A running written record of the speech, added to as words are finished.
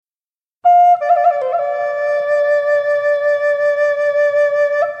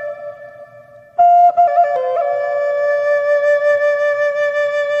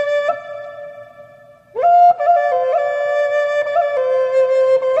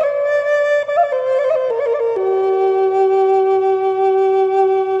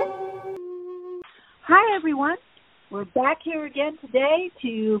everyone. We're back here again today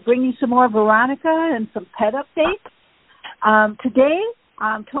to bring you some more Veronica and some pet updates. Today,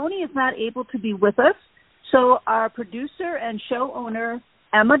 Tony is not able to be with us, so our producer and show owner,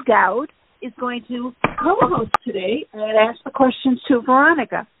 Emma Dowd, is going to co-host today and ask the questions to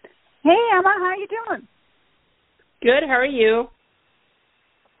Veronica. Hey, Emma, how are you doing? Good. How are you?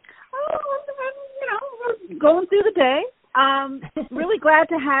 Oh, we're going through the day. Really glad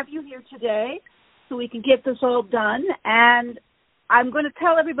to have you here today so we can get this all done. And I'm going to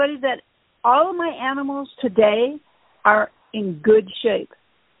tell everybody that all of my animals today are in good shape.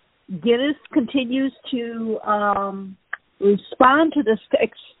 Guinness continues to respond to this.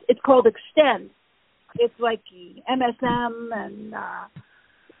 It's called Extend. It's like MSM and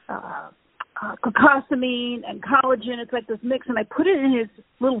glucosamine and collagen. It's like this mix, and I put it in his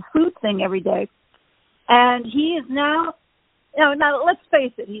little food thing every day. And he is now, let's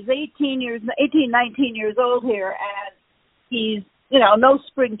face it, he's 19 years old here, and he's, no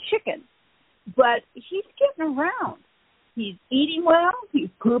spring chicken. But he's getting around. He's eating well, he's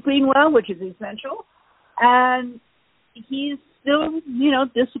pooping well, which is essential, and he's still,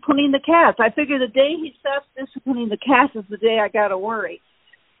 disciplining the cats. I figure the day he stops disciplining the cats is the day I got to worry.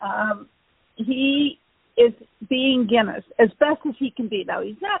 He is being Guinness as best as he can be. Now,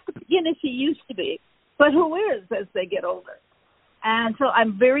 he's not the Guinness he used to be, but who is as they get older? And so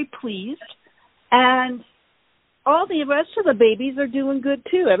I'm very pleased. And all the rest of the babies are doing good,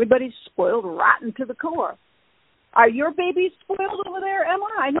 too. Everybody's spoiled rotten to the core. Are your babies spoiled over there, Emma?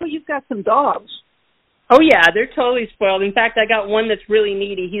 I know you've got some dogs. Oh, yeah, they're totally spoiled. In fact, I got one that's really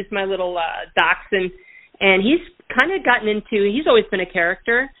needy. He's my little dachshund, and he's kind of gotten into, he's always been a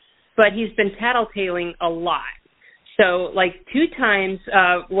character, but he's been tattletaling a lot. So, like 2 times,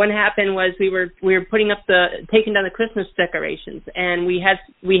 what happened was we were taking down the Christmas decorations, and we had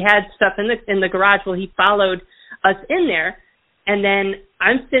stuff in the garage. Well, he followed us in there, and then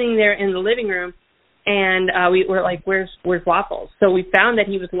I'm sitting there in the living room, and we were like, "Where's Waffles?" So we found that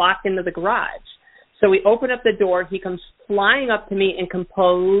he was locked into the garage. So we open up the door. He comes flying up to me and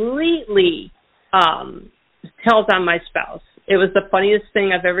completely tells on my spouse. It was the funniest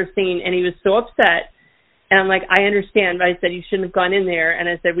thing I've ever seen, and he was so upset. And I'm like, I understand, but I said, you shouldn't have gone in there. And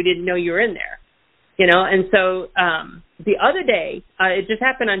I said, we didn't know you were in there, And so the other day, it just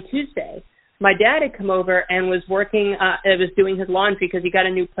happened on Tuesday, my dad had come over and was working, was doing his laundry because he got a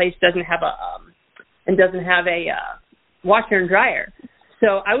new place, doesn't have a washer and dryer.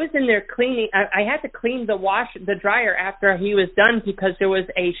 So I was in there cleaning. I had to clean the dryer after he was done because there was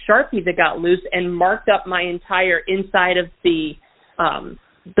a Sharpie that got loose and marked up my entire inside of the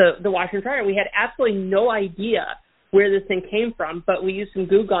washer and dryer. We had absolutely no idea where this thing came from, but we used some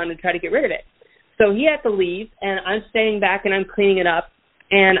Goo Gone to try to get rid of it. So he had to leave, and I'm staying back and I'm cleaning it up,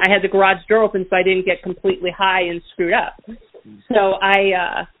 and I had the garage door open so I didn't get completely high and screwed up. So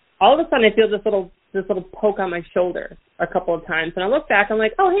I all of a sudden I feel this little poke on my shoulder a couple of times, and I look back, I'm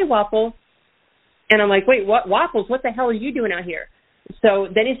like, oh, hey, Waffles. And I'm like, wait, what, Waffles, what the hell are you doing out here? So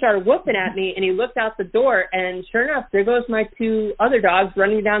then he started whooping at me, and he looked out the door, and sure enough, there goes my 2 other dogs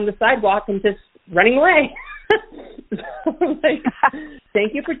running down the sidewalk and just running away. So I'm like,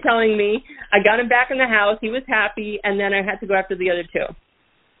 thank you for telling me. I got him back in the house. He was happy, and then I had to go after the other 2.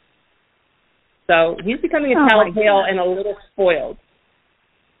 So he's becoming a tattletale and a little spoiled.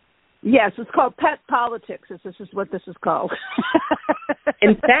 Yes, it's called pet politics. This is what this is called.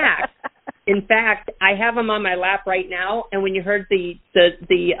 In fact, I have him on my lap right now, and when you heard the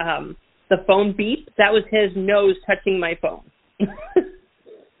phone beep, that was his nose touching my phone.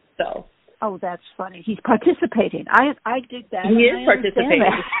 So. Oh, that's funny. He's participating. I dig that. He is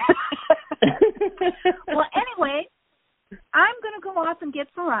participating. Well, anyway, I'm going to go off and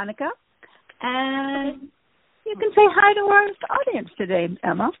get Veronica, and you can say hi to our audience today,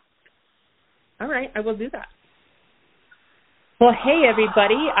 Emma. All right, I will do that. Well, hey,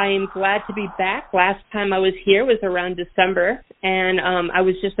 everybody. I am glad to be back. Last time I was here was around December, and I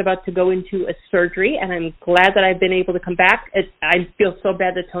was just about to go into a surgery, and I'm glad that I've been able to come back. I feel so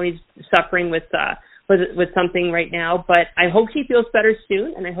bad that Tony's suffering with something right now, but I hope she feels better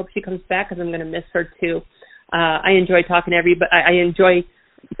soon, and I hope she comes back because I'm going to miss her, too. I enjoy talking to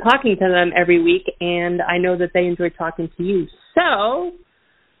them every week, and I know that they enjoy talking to you. So,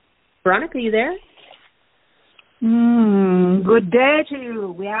 Veronica, you there? Good day to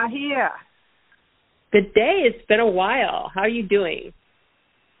you. We are here. Good day. It's been a while. How are you doing?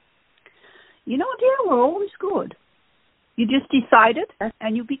 Dear, we're always good. You just decide it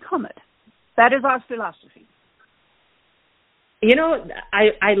and you become it. That is our philosophy.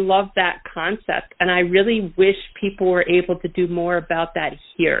 I love that concept, and I really wish people were able to do more about that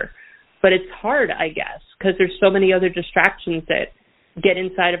here. But it's hard, I guess, because there's so many other distractions that get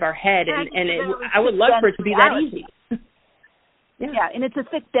inside of our head, I would love for it to be reality. That easy. Yeah, and it's a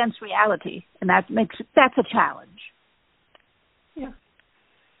thick, dense reality, and that's a challenge. Yeah.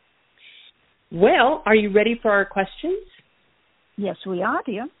 Well, are you ready for our questions? Yes, we are,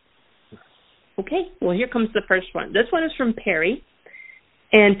 dear. Okay, well, here comes the first one. This one is from Perry.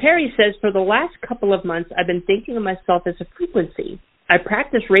 And Perry says, for the last couple of months, I've been thinking of myself as a frequency. I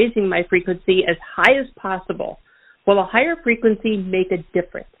practice raising my frequency as high as possible. Will a higher frequency make a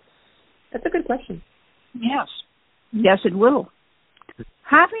difference? That's a good question. Yes. Yes, it will.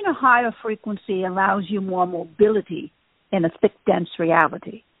 Having a higher frequency allows you more mobility in a thick, dense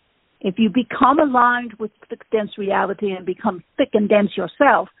reality. If you become aligned with thick, dense reality and become thick and dense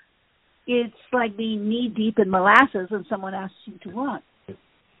yourself, it's like being knee-deep in molasses and someone asks you to run.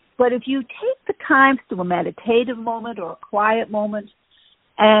 But if you take the time through a meditative moment or a quiet moment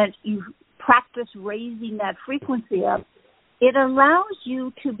and you practice raising that frequency up, it allows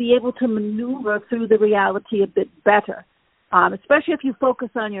you to be able to maneuver through the reality a bit better, especially if you focus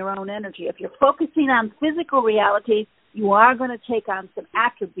on your own energy. If you're focusing on physical reality, you are going to take on some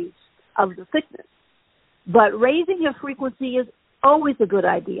attributes of the thickness. But raising your frequency is always a good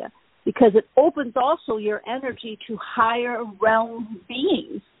idea because it opens also your energy to higher realm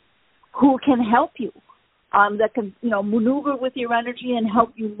beings who can help you, that can, maneuver with your energy and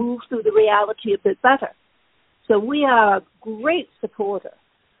help you move through the reality a bit better. So we are a great supporter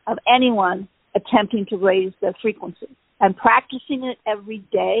of anyone attempting to raise their frequency. And practicing it every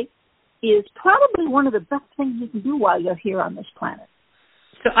day is probably one of the best things you can do while you're here on this planet.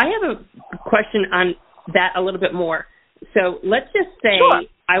 So I have a question on that a little bit more. So let's just say Sure.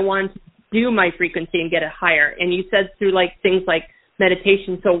 I want to do my frequency and get it higher. And you said through things like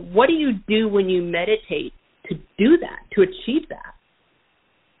meditation. So what do you do when you meditate to do that, to achieve that?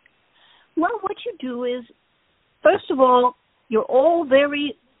 Well, what you do is, first of all, you're all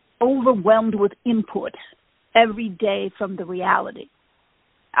very overwhelmed with input every day from the reality.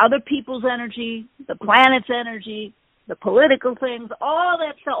 Other people's energy, the planet's energy, the political things, all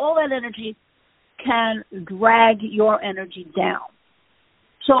that energy can drag your energy down.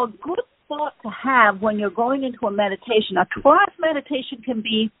 So a good thought to have when you're going into a meditation, a class meditation can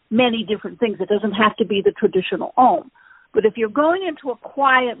be many different things. It doesn't have to be the traditional Om. But if you're going into a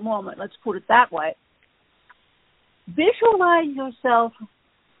quiet moment, let's put it that way, visualize yourself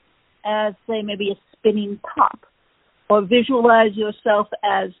as, say, maybe a spinning top, or visualize yourself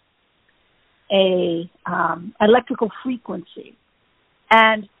as a electrical frequency,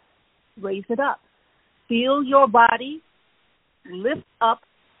 and raise it up. Feel your body lift up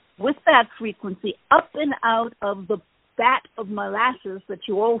with that frequency up and out of the vat of molasses that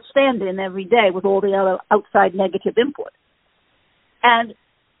you all stand in every day with all the other outside negative input. And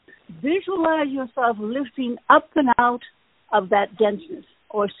visualize yourself lifting up and out of that denseness,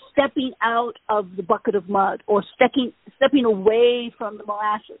 or stepping out of the bucket of mud, or stepping away from the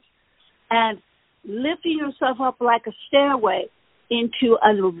molasses, and lifting yourself up like a stairway into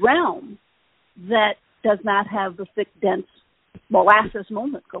a realm that does not have the thick, dense molasses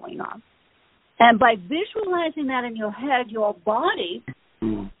moment going on. And by visualizing that in your head, your body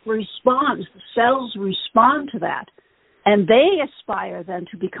responds, the cells respond to that, and they aspire then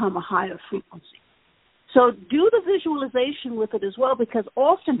to become a higher frequency. So do the visualization with it as well, because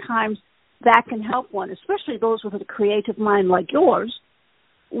oftentimes that can help one, especially those with a creative mind like yours,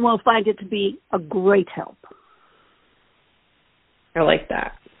 will find it to be a great help. I like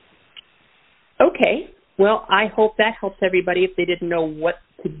that. Okay. Well, I hope that helps everybody if they didn't know what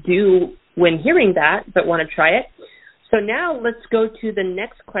to do when hearing that, but want to try it. So now let's go to the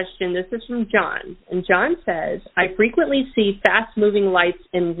next question. This is from John. And John says, I frequently see fast-moving lights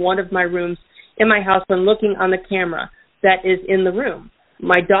in one of my rooms in my house when looking on the camera that is in the room.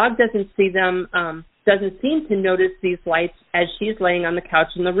 My dog doesn't see them, doesn't seem to notice these lights as she's laying on the couch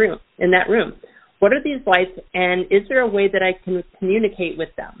in that room. What are these lights, and is there a way that I can communicate with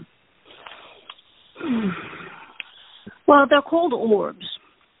them? Well, they're called orbs.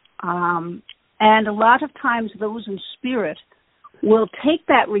 And a lot of times those in spirit will take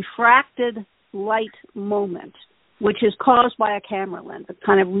that refracted light moment, which is caused by a camera lens. It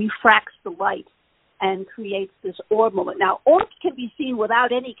kind of refracts the light and creates this orb moment. Now, orbs can be seen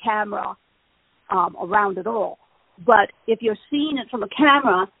without any camera around at all. But if you're seeing it from a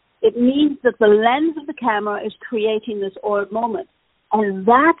camera, it means that the lens of the camera is creating this orb moment. And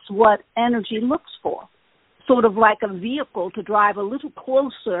that's what energy looks for, sort of like a vehicle to drive a little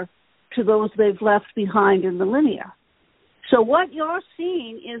closer to those they've left behind in the linear. So what you're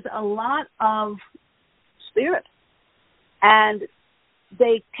seeing is a lot of spirit. And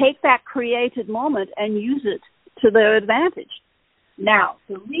they take that created moment and use it to their advantage. Now,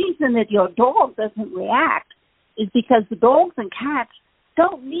 the reason that your dog doesn't react is because the dogs and cats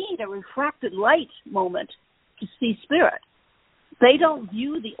don't need a refracted light moment to see spirit. They don't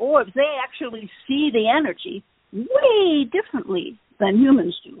view the orbs. They actually see the energy way differently than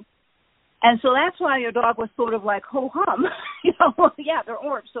humans do. And so that's why your dog was sort of like, ho-hum. Yeah, they're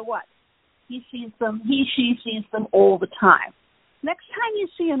orbs, so what? She sees them all the time. Next time you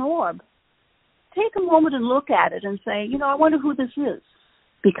see an orb, take a moment and look at it and say, I wonder who this is.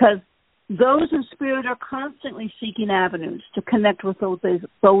 Because those in spirit are constantly seeking avenues to connect with those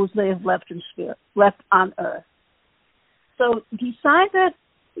they have left in spirit, left on earth. So decide that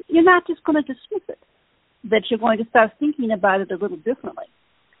you're not just going to dismiss it, that you're going to start thinking about it a little differently.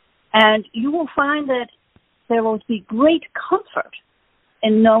 And you will find that there will be great comfort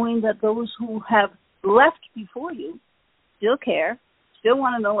in knowing that those who have left before you still care, still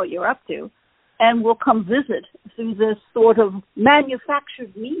want to know what you're up to, and will come visit through this sort of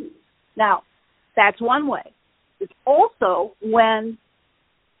manufactured means. Now, that's one way. It's also when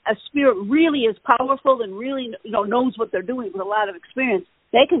a spirit really is powerful and really knows what they're doing with a lot of experience,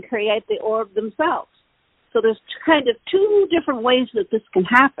 they can create the orb themselves. So there's kind of two different ways that this can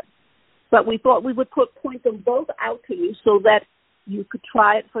happen. But we thought we would point them both out to you so that you could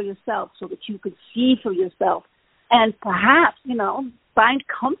try it for yourself, so that you could see for yourself, and perhaps, find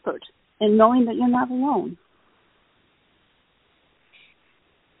comfort in knowing that you're not alone.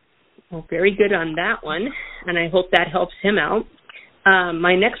 Well, very good on that one, and I hope that helps him out.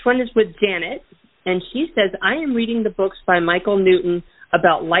 My next one is with Janet, and she says, I am reading the books by Michael Newton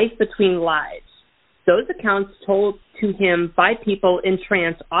about life between lives. Those accounts told to him by people in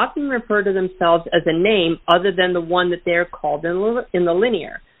trance often refer to themselves as a name other than the one that they're called in the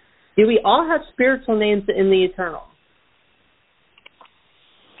linear. Do we all have spiritual names in the eternal?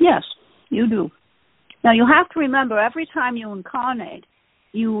 Yes, you do. Now, you have to remember, every time you incarnate,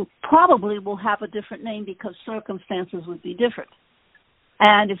 you probably will have a different name because circumstances would be different.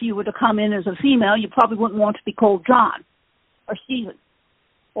 And if you were to come in as a female, you probably wouldn't want to be called John or Stephen.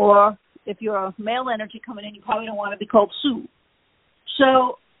 Or if you're a male energy coming in, you probably don't want to be called Sue.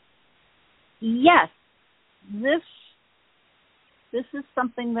 So, yes, this is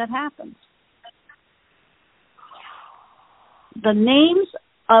something that happens. The names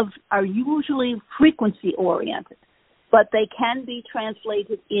are usually frequency-oriented, but they can be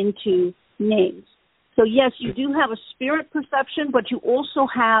translated into names. So, yes, you do have a spirit perception, but you also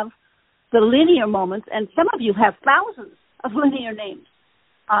have the linear moments, and some of you have thousands of linear names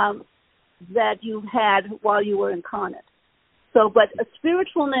that you had while you were incarnate. So, but a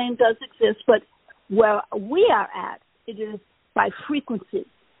spiritual name does exist, but where we are at, it is by frequency,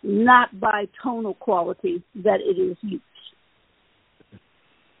 not by tonal quality that it is used.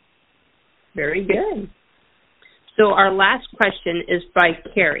 Very good. So our last question is by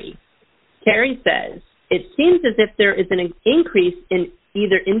Carrie. Carrie says, it seems as if there is an increase in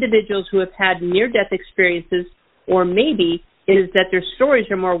either individuals who have had near-death experiences, or maybe it is that their stories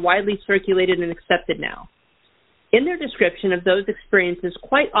are more widely circulated and accepted now. In their description of those experiences,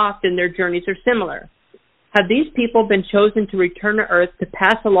 quite often their journeys are similar. Have these people been chosen to return to Earth to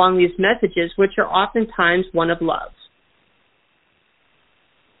pass along these messages, which are oftentimes one of love?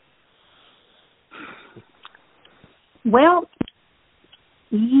 Well,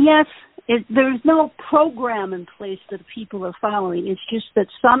 yes, there's no program in place that people are following. It's just that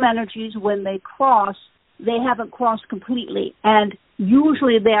some energies, when they cross, they haven't crossed completely. And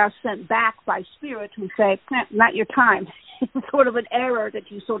usually they are sent back by spirit who say, not your time. It's sort of an error that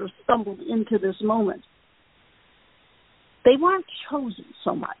you sort of stumbled into this moment. They weren't chosen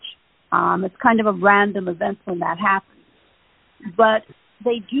so much. It's kind of a random event when that happens. But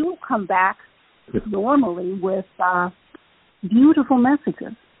they do come back normally with beautiful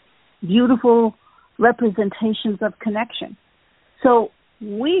messages, beautiful representations of connection. So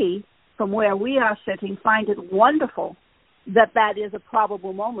we, from where we are sitting, find it wonderful that is a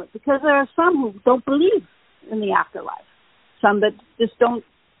probable moment, because there are some who don't believe in the afterlife, some that just don't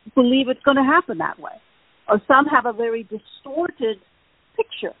believe it's going to happen that way, or some have a very distorted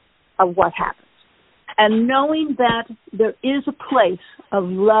picture of what happens. And knowing that there is a place of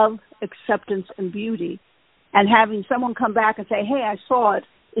love, acceptance, and beauty, and having someone come back and say, hey, I saw it,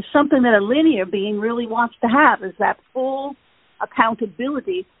 is something that a linear being really wants to have, is that full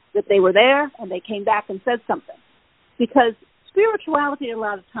accountability that they were there and they came back and said something. Because spirituality a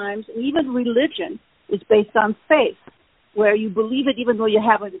lot of times, and even religion, is based on faith, where you believe it even though you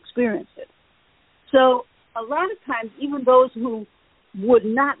haven't experienced it. So a lot of times, even those who would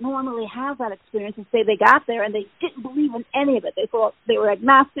not normally have that experience and say they got there and they didn't believe in any of it. They thought they were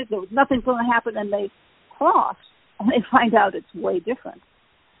agnostic, there was nothing going to happen, and they cross, and they find out it's way different.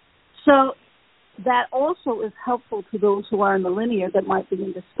 So that also is helpful to those who are in the linear that might be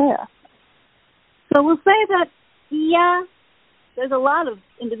in despair. So we'll say that, yeah, there's a lot of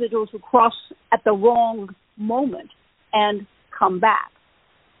individuals who cross at the wrong moment and come back.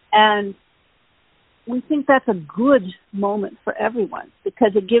 And we think that's a good moment for everyone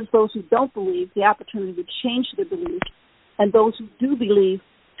because it gives those who don't believe the opportunity to change their belief, and those who do believe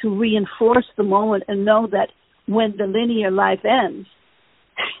to reinforce the moment and know that when the linear life ends,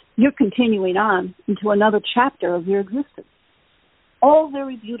 you're continuing on into another chapter of your existence. All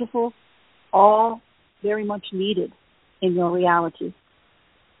very beautiful, all very much needed in your reality.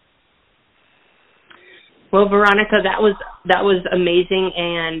 Well, Veronica, that was amazing,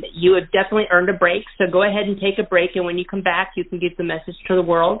 and you have definitely earned a break. So go ahead and take a break, and when you come back, you can give the message to the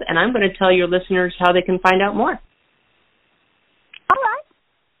world, and I'm going to tell your listeners how they can find out more.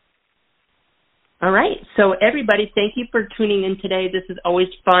 All right. So everybody, thank you for tuning in today. This is always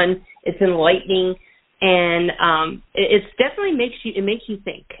fun. It's enlightening, and it definitely makes you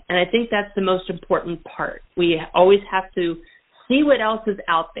think, and I think that's the most important part. We always have to see what else is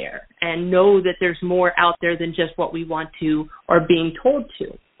out there and know that there's more out there than just what we want to or being told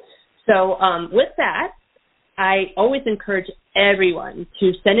to. So with that, I always encourage everyone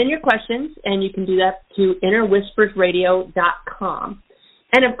to send in your questions, and you can do that to innerwhispersradio.com.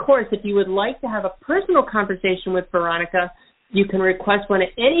 And, of course, if you would like to have a personal conversation with Veronica, you can request one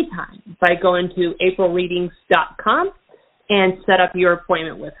at any time by going to aprilreadings.com and set up your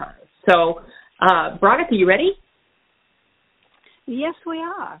appointment with her. So, Veronica, you ready? Yes, we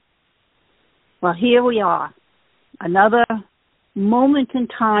are. Well, here we are. Another moment in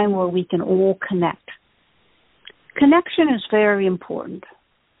time where we can all connect. Connection is very important.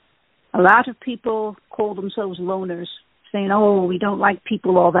 A lot of people call themselves loners, saying, oh, we don't like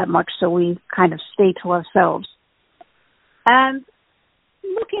people all that much, so we kind of stay to ourselves. And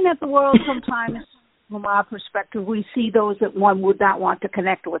looking at the world sometimes, from our perspective, we see those that one would not want to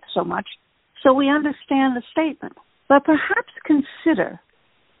connect with so much. So we understand the statement. But perhaps consider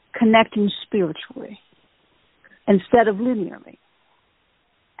connecting spiritually instead of linearly.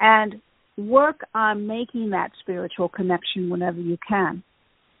 And work on making that spiritual connection whenever you can.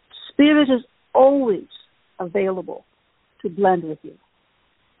 Spirit is always available to blend with you,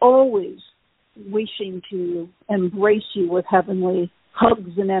 always wishing to embrace you with heavenly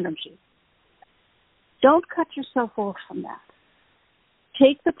hugs and energy. Don't cut yourself off from that.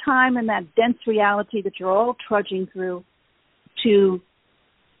 Take the time in that dense reality that you're all trudging through to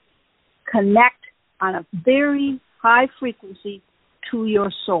connect on a very high frequency to your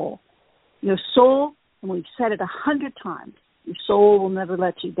soul. Your soul, and we've said it 100 times, your soul will never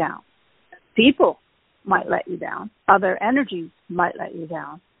let you down. People might let you down. Other energies might let you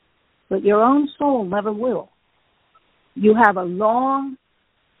down. But your own soul never will. You have a long,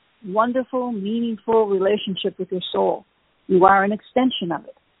 wonderful, meaningful relationship with your soul. You are an extension of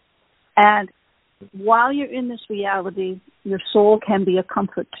it. And while you're in this reality, your soul can be a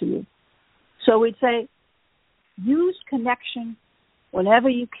comfort to you. So we'd say, use connection whenever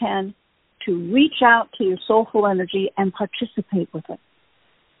you can to reach out to your soulful energy and participate with it.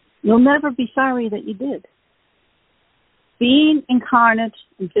 You'll never be sorry that you did. Being incarnate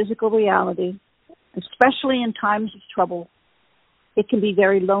in physical reality, especially in times of trouble, it can be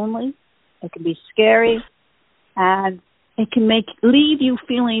very lonely, it can be scary, and it can leave you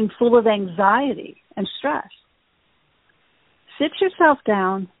feeling full of anxiety and stress. Sit yourself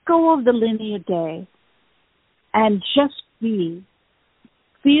down, go over the linear day, and just be.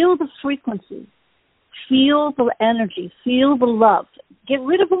 Feel the frequency. Feel the energy. Feel the love. Get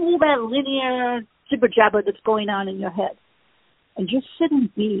rid of all that linear jibber-jabber that's going on in your head. And just sit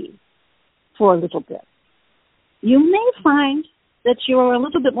and be for a little bit. You may find that you're a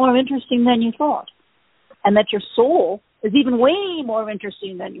little bit more interesting than you thought, and that your soul is even way more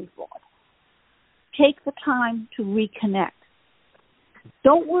interesting than you thought. Take the time to reconnect.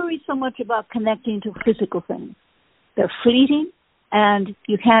 Don't worry so much about connecting to physical things. They're fleeting, and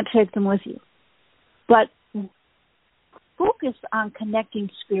you can't take them with you. But focus on connecting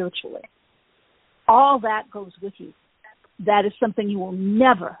spiritually. All that goes with you. That is something you will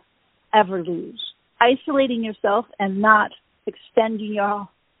never, ever lose. Isolating yourself and not extending your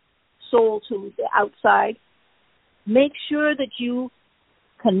soul to the outside. Make sure that you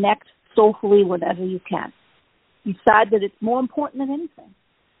connect soulfully whenever you can. Decide that it's more important than anything.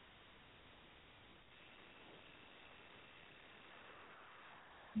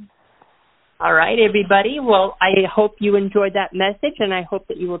 All right, everybody. Well, I hope you enjoyed that message, and I hope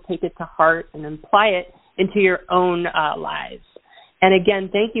that you will take it to heart and apply it into your own lives. And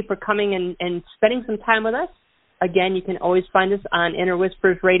again, thank you for coming and spending some time with us. Again, you can always find us on Inner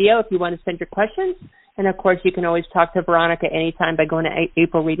Whispers Radio if you want to send your questions. And, of course, you can always talk to Veronica anytime by going to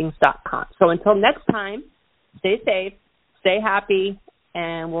aprilreadings.com. So until next time, stay safe, stay happy,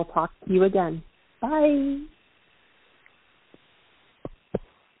 and we'll talk to you again. Bye.